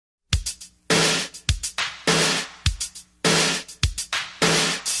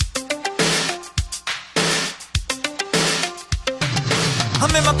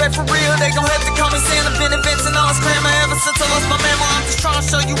I'm in my bed for real, they gon' have to call me Santa. Been advancing on scrammer ever since I lost my mammal. I'm just trying to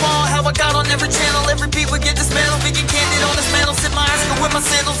show you all how I got on every channel. Every beat would get dismantled, vegan candid on this mantle. Sit my ass with my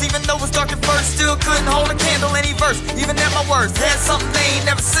sandals, even though it's dark at first. Still couldn't hold a candle, any verse, even at my worst. Had something they ain't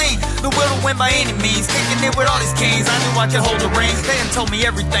never seen, the will to win by any means. Kicking it with all these kings, I knew I could hold the reins. They done told me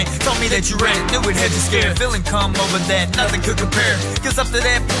everything, told me that you read it, knew it had you scared. Feeling come over that, nothing could compare. Cause up to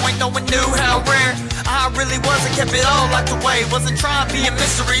that point, no one knew how rare I really was. I kept it all locked away, wasn't trying to be a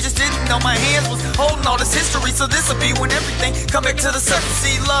mystery. Just didn't know my hands was holding all this history. So this'll be when everything come back to the surface.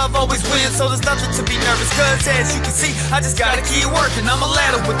 See, love always wins, so there's nothing to be nervous. Cause as you can see, I just gotta keep working. I'm a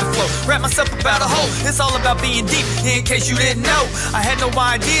ladder with the flow, wrap myself about a hole. It's all about being deep, in case you didn't know. I had no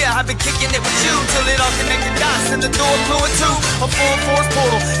idea, I've been kicking it with you till it all connected dots and the door blew it too. A full force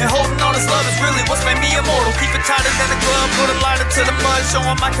portal, and holding all this love is really what's made me immortal. Keep it tighter than a glove, put a lighter to the mud. Show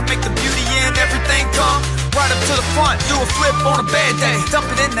 'em I can make the beauty in everything come right up to the front, do a flip on a bad day, dump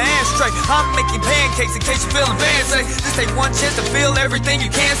it in the ashtray. I'm making pancakes in case you're feeling fancy. This ain't one chance to feel everything you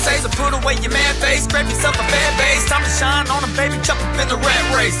can't say. So put away your mad face, grab yourself a bad base. Time to shine on a baby, jump up in the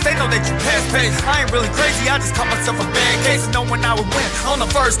rat race. They know that you pass pace, I ain't really crazy, I just caught myself a bad case of knowing I would win on the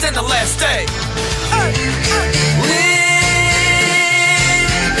first and the last day. Win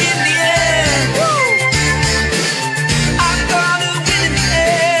in the end. I'm gonna win in the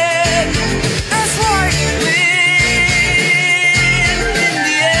end. That's right.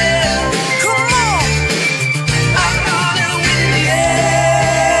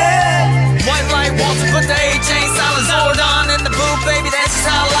 Put the A-chain, silent Zordon in the booth, baby, that's just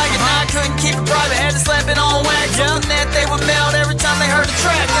how I like it. Now I couldn't keep it private, had to slap it on wax. Hoping that they would melt every time they heard the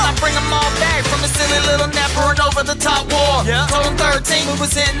track. And I bring them all back from the silly little napper and over the top war. Told them 13, we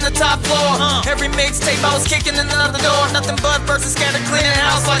was hitting the top floor. Every mixtape I was kicking in another door. Nothing but verses scattered, cleaning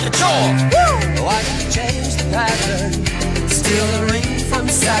house like a chore. Oh, I can change the pattern, steal a ring from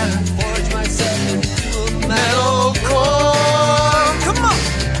Saturn, forge myself into a metal core. Come on!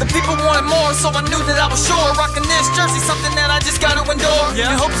 The people wanted more, so I knew that I was sure. Rocking this jersey, something that I just gotta endure. In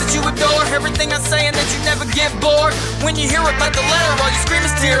hopes that you adore everything I say and that you never get bored. When you hear about the letter, all you scream is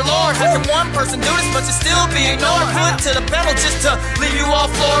dear Lord. How can one person do this but you still be ignored? Foot to the pedal just to leave you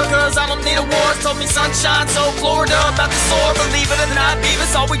all floored. Cause I don't need awards, told me sunshine, so Florida about to soar. Believe it or not,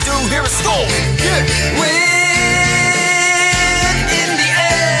 Beavis, all we do here is score. Win in the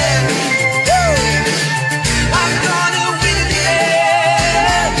end. I'm gonna win in the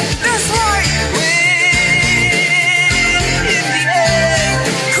end. That's right. Win in the end.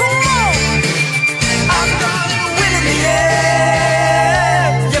 Come on. I'm gonna win in the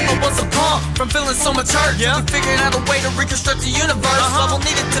end. Yep, I was a punk from feeling so much hurt. We figured out a way to reconstruct the universe. Bubble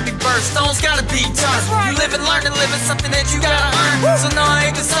needed to be burst, stones gotta be turned. You live and learn and live is something that you gotta earn. So no, I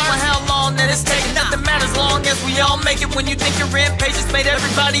ain't concerned with how long that it's taking. Nothing matters long as we all make it. When you think your impatience made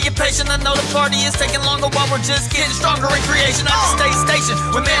everybody impatient, I know the party is taking longer while we're just getting stronger in creation. I just stay stationed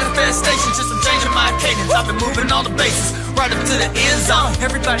with manifestation, just I'm changing my cadence. I've been moving all the bases right up to the end zone.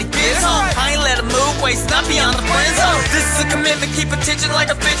 Everybody gets home, I ain't let them move, waste not beyond the friend zone. This is a commitment, keep attention like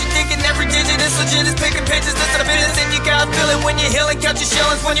a fidget, thinking every digit is legit, is picking pictures, that's the business. And you gotta feel it when you're healing, catch your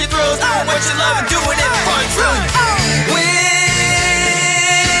shillings when you're through. Doing what you love and doing it fun, truly. Win